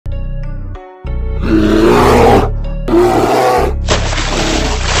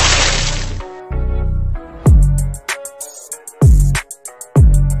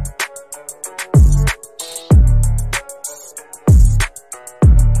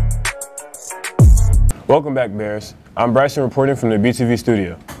Welcome back, Bears. I'm Bryson reporting from the BTV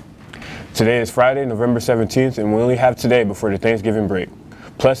studio. Today is Friday, November 17th, and we only have today before the Thanksgiving break.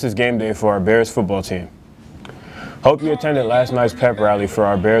 Plus, it's game day for our Bears football team. Hope you attended last night's pep rally for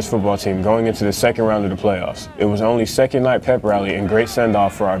our Bears football team going into the second round of the playoffs. It was only second night pep rally and great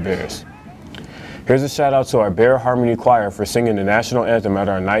send-off for our Bears. Here's a shout out to our Bear Harmony Choir for singing the national anthem at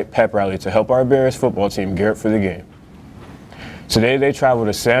our night pep rally to help our Bears football team gear up for the game. Today they travel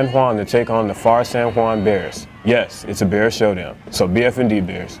to San Juan to take on the Far San Juan Bears. Yes, it's a Bears showdown, so BF&D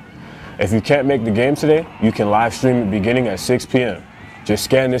Bears. If you can't make the game today, you can live stream it beginning at 6 p.m. Just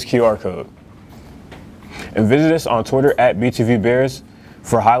scan this QR code. And visit us on Twitter at BTV Bears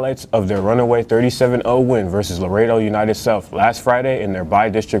for highlights of their runaway 37-0 win versus Laredo United South last Friday in their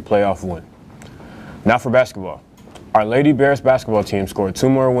bi-district playoff win. Now for basketball. Our Lady Bears basketball team scored 2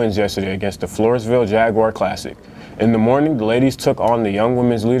 more wins yesterday against the Floresville Jaguar Classic. In the morning, the ladies took on the Young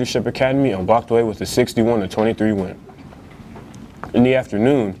Women's Leadership Academy and walked away with a 61-23 win. In the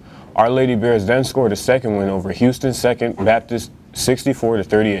afternoon, our Lady Bears then scored a second win over Houston Second Baptist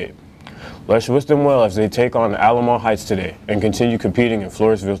 64-38. Let's wish them well as they take on Alamo Heights today and continue competing in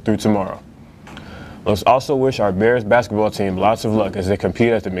Floresville through tomorrow. Let's also wish our Bears basketball team lots of luck as they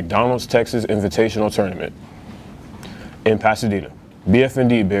compete at the McDonald's Texas Invitational Tournament in Pasadena.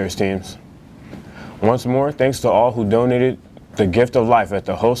 BF&D Bears teams. Once more, thanks to all who donated the gift of life at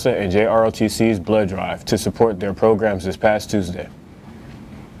the HOSA and JROTC's blood drive to support their programs this past Tuesday.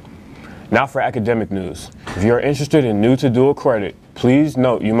 Now for academic news. If you are interested in new to dual credit, please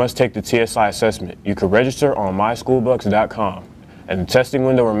note you must take the TSI assessment. You can register on myschoolbucks.com, and the testing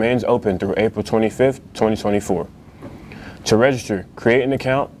window remains open through April 25th, 2024. To register, create an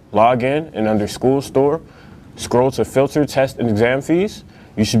account, log in, and under School Store, scroll to Filter Test and Exam Fees.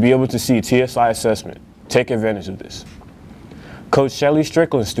 You should be able to see TSI assessment. Take advantage of this. Coach Shelley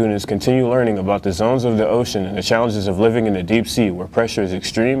Strickland's students continue learning about the zones of the ocean and the challenges of living in the deep sea where pressure is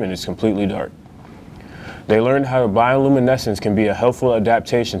extreme and it's completely dark. They learned how bioluminescence can be a helpful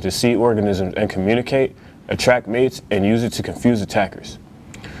adaptation to sea organisms and communicate, attract mates, and use it to confuse attackers.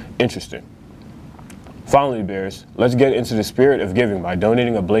 Interesting. Finally, Bears, let's get into the spirit of giving by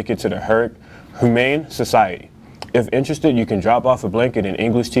donating a blanket to the Humane Society. If interested, you can drop off a blanket in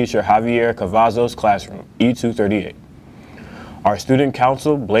English teacher Javier Cavazos' classroom, E238. Our student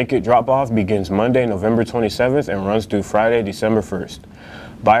council blanket drop-off begins Monday, November 27th and runs through Friday, December 1st.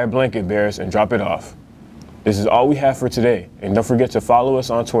 Buy a blanket, Bears, and drop it off. This is all we have for today, and don't forget to follow us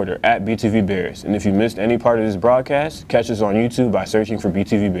on Twitter at BTV Bears. And if you missed any part of this broadcast, catch us on YouTube by searching for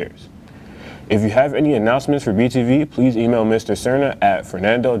BTV Bears. If you have any announcements for BTV, please email Mr. Cerna at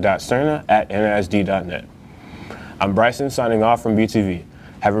fernando.cerna@nasd.net. I'm Bryson signing off from BTV.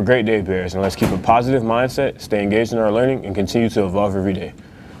 Have a great day, Bears, and let's keep a positive mindset, stay engaged in our learning, and continue to evolve every day.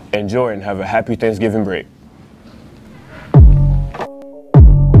 Enjoy and have a happy Thanksgiving break.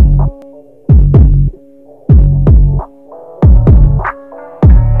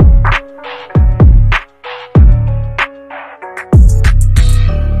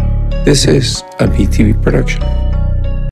 This is a BTV production.